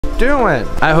doing?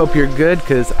 I hope you're good,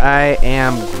 because I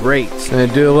am great. I'm gonna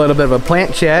do a little bit of a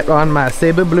plant chat on my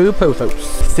Cebu Blue Pothos.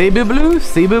 Cebu Blue?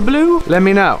 Cebu Blue? Let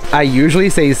me know. I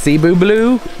usually say Cebu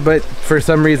Blue, but for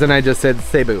some reason I just said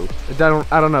Cebu. I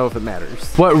don't know if it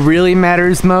matters. What really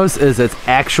matters most is its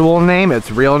actual name,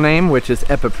 its real name, which is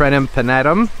Epipremnum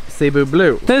Pinnatum. Cebu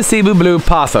Blue. The Cebu Blue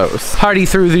Pathos. Hardy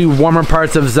through the warmer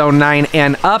parts of Zone 9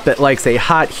 and up, it likes a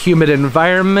hot, humid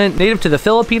environment. Native to the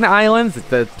Philippine Islands,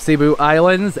 the Cebu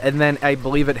Islands, and then I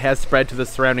believe it has spread to the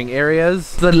surrounding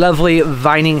areas. It's a lovely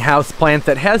vining houseplant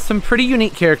that has some pretty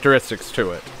unique characteristics to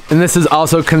it. And this is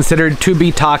also considered to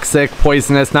be toxic,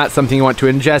 poisonous, not something you want to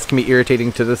ingest, can be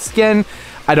irritating to the skin.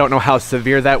 I don't know how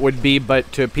severe that would be, but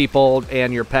to people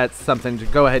and your pets, something to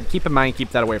go ahead, keep in mind, keep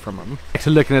that away from them. Back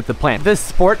to looking at the plant. This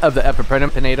sport of the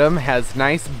Epipremnum Pinnatum has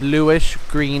nice bluish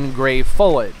green-gray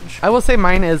foliage. I will say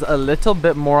mine is a little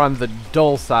bit more on the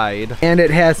dull side, and it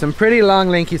has some pretty long,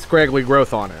 lanky, scraggly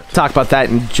growth on it. Talk about that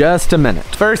in just a minute.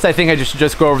 First, I think I should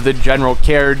just go over the general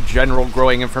care, general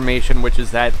growing information, which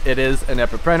is that it is an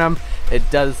Epipremnum. It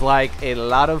does like a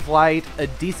lot of light, a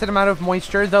decent amount of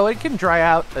moisture, though it can dry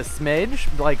out a smidge,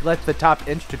 like let the top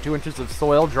inch to 2 inches of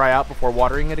soil dry out before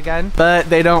watering it again, but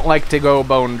they don't like to go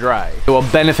bone dry. It will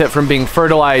benefit from being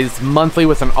fertilized monthly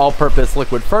with an all-purpose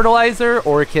liquid fertilizer,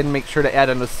 or it can make sure to add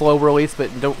in a slow release, but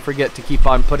don't forget to keep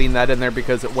on putting that in there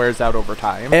because it wears out over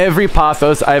time. Every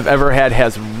pothos I've ever had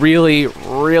has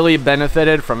really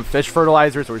benefited from fish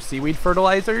fertilizers or seaweed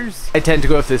fertilizers. I tend to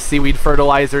go with the seaweed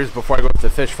fertilizers before I go with the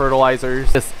fish fertilizers.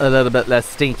 Just a little bit less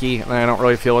stinky, and I don't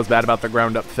really feel as bad about the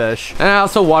ground up fish. And I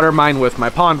also water mine with my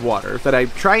pond water that I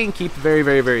try and keep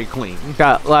very clean.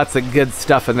 Got lots of good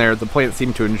stuff in there. The plants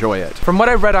seem to enjoy it. From what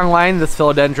I've read online, this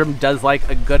philodendron does like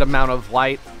a good amount of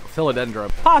light. Philodendron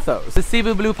Pothos. The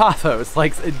Cebu Blue Pathos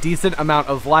likes a decent amount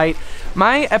of light.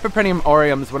 My Epipremnum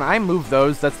aureums, when I move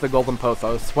those, that's the golden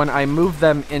pothos, when I move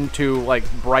them into like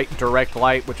bright direct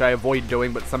light, which I avoid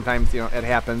doing, but sometimes, you know, it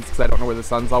happens because I don't know where the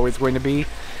sun's always going to be,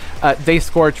 they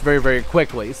scorch very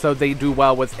quickly, so they do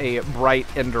well with a bright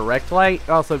indirect light. It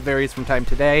also varies from time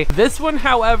to day. This one,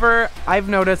 however, I've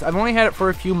noticed, I've only had it for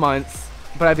a few months,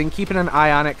 but I've been keeping an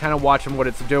eye on it, kind of watching what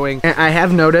it's doing. And I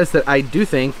have noticed that I do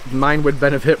think mine would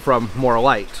benefit from more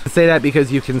light. I say that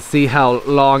because you can see how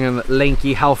long and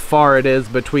lanky, how far it is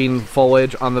between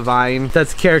foliage on the vine.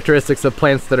 That's characteristics of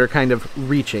plants that are kind of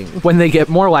reaching. When they get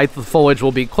more light, the foliage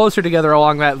will be closer together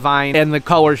along that vine, and the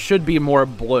color should be more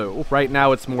blue. Right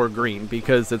now it's more green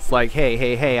because it's like,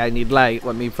 hey, I need light,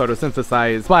 let me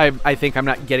photosynthesize. That's why I think I'm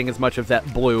not getting as much of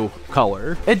that blue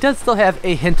color. It does still have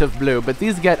a hint of blue, but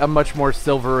these get a much more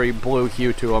silvery blue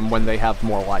hue to them when they have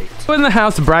more light. So in the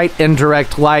house, bright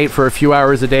indirect light for a few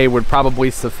hours a day would probably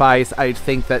suffice. I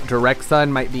think that direct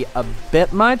sun might be a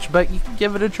bit much, but you can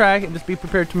give it a try and just be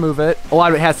prepared to move it. A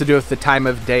lot of it has to do with the time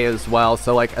of day as well.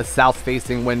 So like a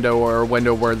south-facing window or a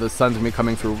window where the sun's gonna be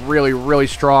coming through really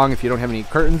strong, if you don't have any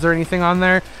curtains or anything on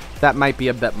there, that might be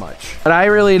a bit much. But I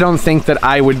really don't think that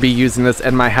I would be using this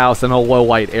in my house in a low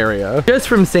light area. Just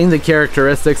from seeing the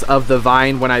characteristics of the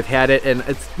vine when I've had it, and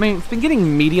it's been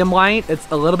getting medium light. It's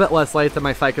a little bit less light than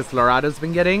my Ficus lyrata's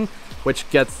been getting, which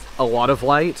gets a lot of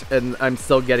light, and I'm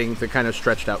still getting the kind of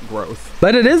stretched out growth.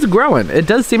 But it is growing. It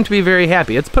does seem to be very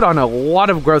happy. It's put on a lot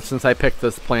of growth since I picked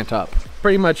this plant up.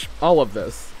 Pretty much all of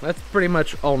this. That's pretty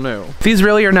much all new. These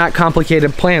really are not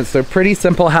complicated plants. They're pretty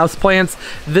simple house plants.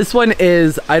 This one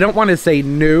is, I don't want to say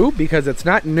new because it's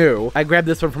not new. I grabbed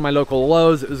this one from my local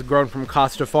Lowe's. It was grown from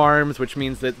Costa Farms, which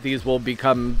means that these will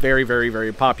become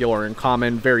very popular and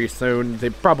common very soon. They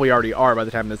probably already are by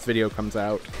the time this video comes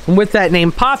out. And with that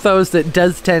name Pothos, that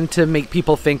does tend to make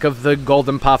people think of the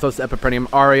golden Pothos Epipremnum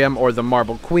aureum or the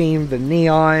marble queen, the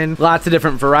neon. Lots of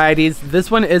different varieties.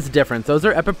 This one is different. Those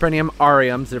are Epipremnum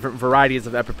aureums, different varieties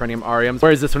of Epipremnum aureums,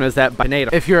 whereas this one is that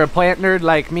Pinnatum. If you're a plant nerd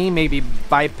like me, maybe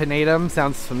Bipinnatum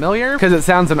sounds familiar because it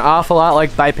sounds an awful lot like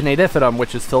Bipinnatifidum,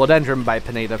 which is Philodendron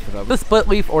Bipinnatifidum. The split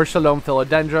leaf or shalom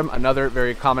philodendron, another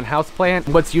very common houseplant.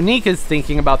 What's unique is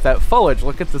thinking about that foliage.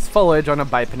 Look at this foliage on a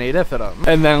Bipinnatifidum,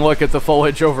 and then look at the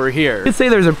foliage over here. You could say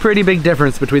there's a pretty big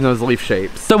difference between those leaf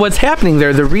shapes. So what's happening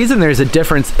there, the reason there's a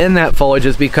difference in that foliage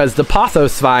is because the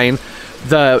Pothos vine,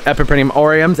 the Epipremnum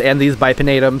aureums and these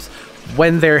Bipinnatums,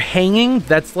 when they're hanging,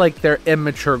 that's like their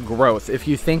immature growth. If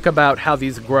you think about how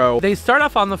these grow, they start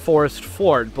off on the forest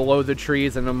floor below the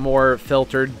trees in a more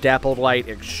filtered, dappled light,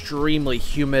 extremely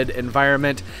humid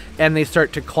environment, and they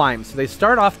start to climb. So they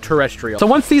start off terrestrial. So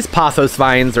once these pothos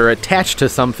vines are attached to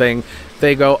something,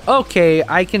 they go, okay,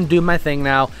 I can do my thing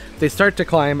now. They start to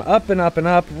climb up and up and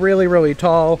up, really, really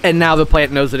tall. And now the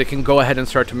plant knows that it can go ahead and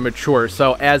start to mature.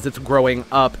 So as it's growing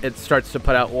up, it starts to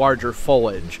put out larger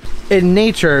foliage. In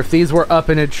nature, if these were up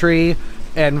in a tree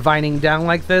and vining down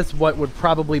like this, what would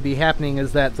probably be happening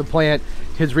is that the plant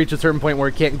has reached a certain point where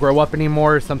it can't grow up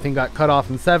anymore, something got cut off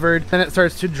and severed, then it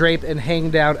starts to drape and hang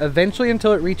down eventually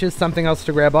until it reaches something else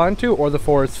to grab onto, or the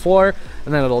forest floor,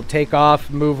 and then it'll take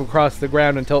off, move across the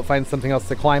ground until it finds something else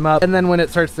to climb up, and then when it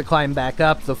starts to climb back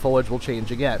up, the foliage will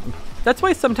change again. That's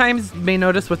why sometimes you may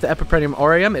notice with the Epipremnum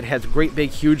aureum, it has great big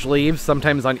huge leaves.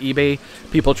 Sometimes on eBay,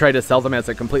 people try to sell them as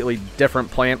a completely different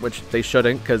plant, which they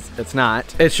shouldn't because it's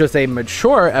not. It's just a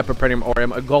mature Epipremnum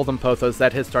aureum, a golden pothos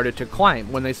that has started to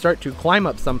climb. When they start to climb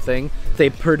up something, they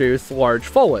produce large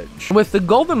foliage. With the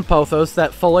golden pothos,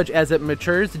 that foliage as it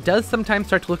matures does sometimes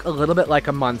start to look a little bit like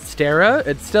a monstera.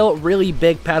 It's still really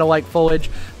big petal-like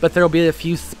foliage, but there'll be a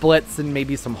few splits and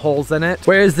maybe some holes in it.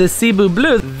 Whereas the Cebu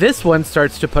Blue, this one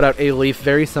starts to put out a leaf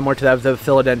very similar to that of the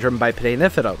Philodendron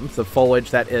bipedanifitum, the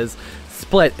foliage that is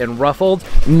split and ruffled,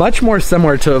 much more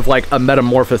similar to like a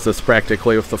metamorphosis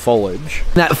practically with the foliage.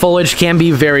 That foliage can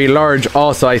be very large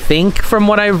also. I think from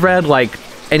what I've read, like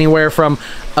anywhere from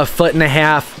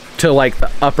 1.5 feet to like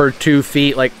the upper 2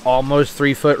 feet, like almost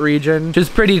 3 foot region, which is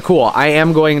pretty cool. I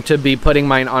am going to be putting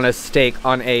mine on a stake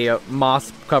on a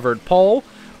moss covered pole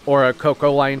or a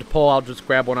cocoa lined pole. I'll just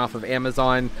grab one off of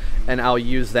Amazon and I'll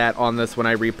use that on this when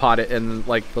I repot it in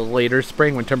like the later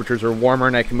spring when temperatures are warmer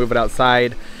and I can move it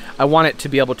outside. I want it to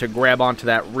be able to grab onto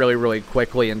that really, really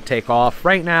quickly and take off.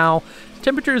 Right now,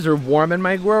 temperatures are warm in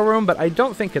my grow room, but I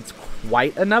don't think it's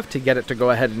quite enough to get it to go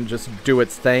ahead and just do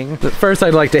its thing. But first,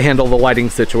 I'd like to handle the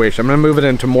lighting situation. I'm gonna move it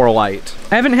into more light.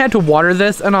 I haven't had to water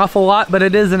this an awful lot, but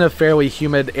it is in a fairly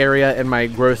humid area in my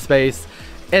grow space.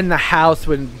 In the house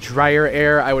with drier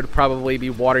air, I would probably be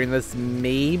watering this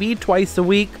maybe twice a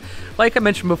week. Like I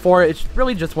mentioned before, it's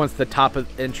really just once the top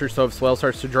inch or so of soil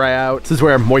starts to dry out. This is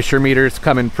where moisture meters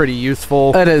come in pretty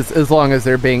useful. That is, as long as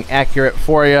they're being accurate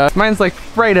for you. Mine's like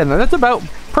right in there. That's about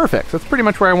perfect. That's pretty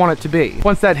much where I want it to be.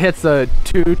 Once that hits a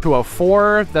 2 to a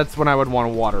 4, that's when I would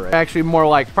want to water it. Actually, more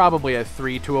like probably a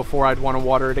 3 to a 4, I'd want to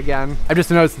water it again. I've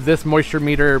just noticed this moisture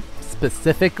meter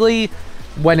specifically,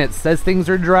 when it says things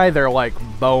are dry, they're like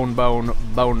bone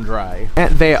dry.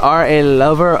 And they are a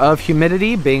lover of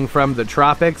humidity, being from the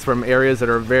tropics, from areas that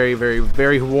are very, very,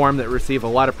 very warm that receive a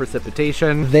lot of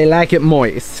precipitation. They like it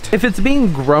moist. If it's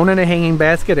being grown in a hanging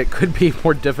basket, it could be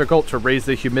more difficult to raise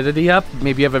the humidity up.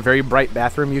 Maybe you have a very bright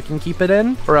bathroom you can keep it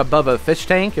in, or above a fish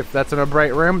tank if that's in a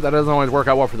bright room. That doesn't always work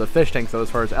out well for the fish tank though, as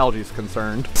far as algae is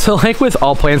concerned. So like with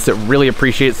all plants that really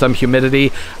appreciate some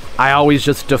humidity, I always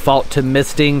just default to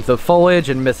misting the foliage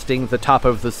and misting the top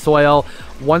of the soil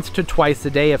once to twice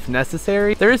a day if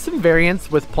necessary. There is some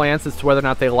variance with plants as to whether or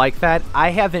not they like that.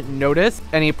 I haven't noticed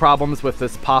any problems with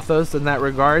this pothos in that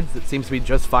regard. It seems to be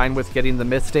just fine with getting the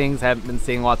mistings. I haven't been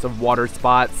seeing lots of water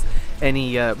spots,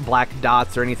 any black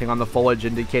dots or anything on the foliage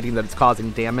indicating that it's causing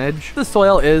damage. The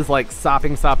soil is like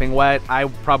sopping wet. I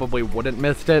probably wouldn't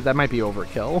mist it. That might be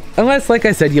overkill. Unless, like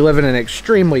I said, you live in an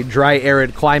extremely dry,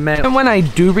 arid climate. And when I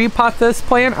do repot this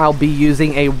plant, I'll be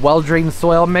using a well-drained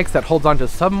soil mix that holds onto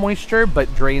some moisture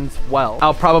but drains well.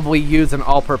 I'll probably use an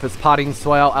all-purpose potting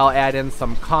soil. I'll add in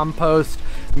some compost,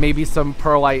 maybe some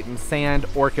perlite and sand,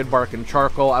 orchid bark and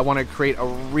charcoal. I want to create a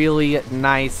really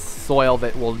nice soil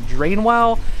that will drain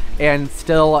well and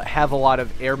still have a lot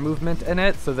of air movement in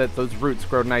it so that those roots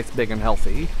grow nice, big, and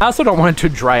healthy. I also don't want it to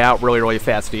dry out really, really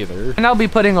fast either. And I'll be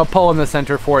putting a pole in the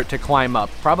center for it to climb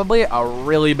up. Probably a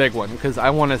really big one, because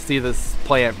I want to see this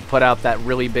plant put out that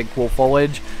really big, cool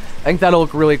foliage. I think that'll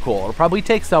look really cool. It'll probably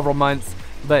take several months,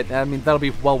 but I mean, that'll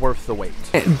be well worth the wait.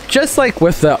 Just like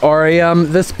with the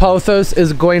aureum, this pothos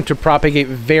is going to propagate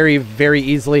very, very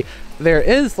easily. There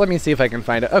is, let me see if I can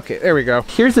find it. Okay, there we go.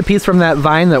 Here's a piece from that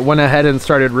vine that went ahead and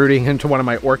started rooting into one of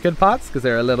my orchid pots because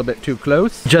they're a little bit too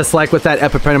close. Just like with that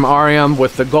Epipremnum aureum,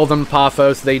 with the golden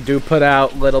pothos, they do put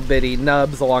out little bitty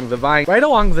nubs along the vine, right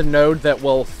along the node that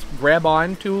will grab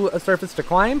on to a surface to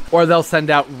climb, or they'll send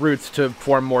out roots to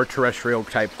form more terrestrial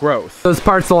type growth. Those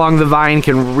parts along the vine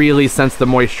can really sense the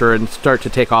moisture and start to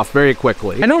take off very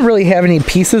quickly. I don't really have any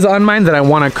pieces on mine that I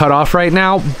want to cut off right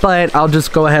now, but I'll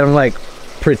just go ahead and like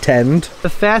pretend. The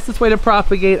fastest way to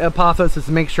propagate a pothos is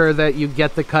to make sure that you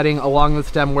get the cutting along the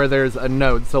stem where there's a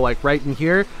node. So like right in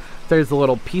here, there's a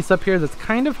little piece up here that's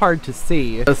kind of hard to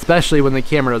see, especially when the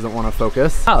camera doesn't want to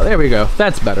focus. Oh, there we go.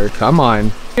 That's better. Come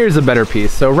on. Here's a better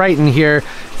piece. So right in here,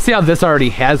 see how this already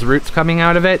has roots coming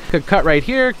out of it? Could cut right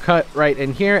here, cut right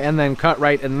in here, and then cut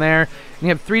right in there. And you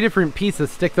have 3 different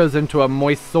pieces. Stick those into a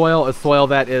moist soil, a soil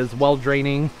that is well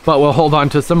draining, but will hold on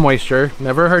to some moisture.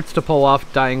 Never hurts to pull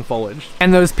off dying foliage.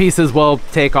 And those pieces will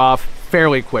take off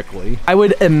fairly quickly. I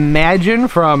would imagine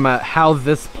from how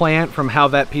this plant, from how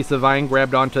that piece of vine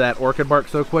grabbed onto that orchid bark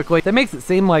so quickly, that makes it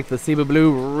seem like the Cebu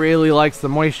Blue really likes the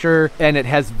moisture and it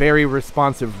has very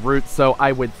responsive roots, so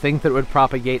I would think that it would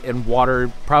propagate in water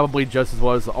probably just as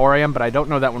well as the Orium, but I don't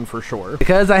know that one for sure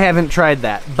because I haven't tried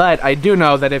that. But I do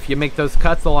know that if you make those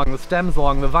cuts along the stems,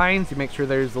 along the vines, you make sure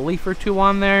there's a leaf or two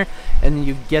on there and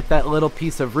you get that little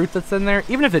piece of root that's in there,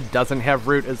 even if it doesn't have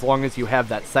root, as long as you have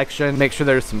that section, make sure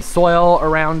there's some soil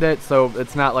around it so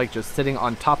it's not like just sitting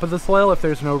on top of the soil if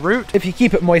there's no root. If you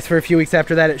keep it moist for a few weeks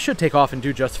after that, it should take off and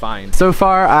do just fine. So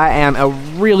far, I am a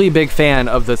really big fan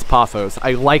of this pothos.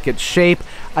 I like its shape,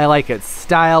 I like its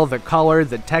style, the color,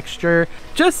 the texture.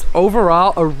 Just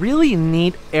overall, a really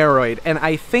neat aroid, and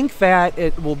I think that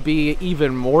it will be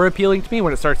even more appealing to me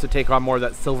when it starts to take on more of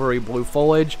that silvery blue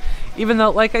foliage, even though,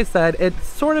 like I said, it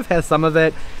sort of has some of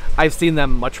it. I've seen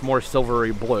them much more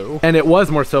silvery blue, and it was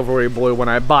more silvery blue when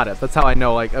I bought it. That's how I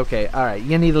know, like, okay, all right,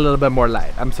 you need a little bit more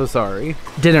light. I'm so sorry.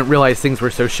 Didn't realize things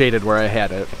were so shaded where I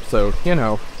had it, so, you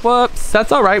know. Whoops,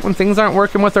 that's all right. When things aren't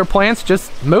working with our plants,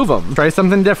 just move them. Try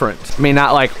something different. I mean,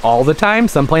 not like all the time.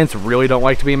 Some plants really don't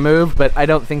like to be moved, but I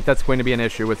don't think that's going to be an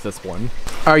issue with this one.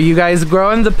 Are you guys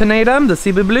growing the Pinnatum, the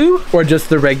Cebu Blue, or just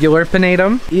the regular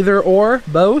Pinnatum? Either or,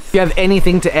 both? If you have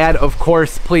anything to add, of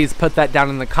course, please put that down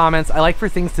in the comments. I like for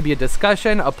things to be a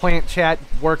discussion. A plant chat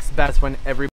works best when everybody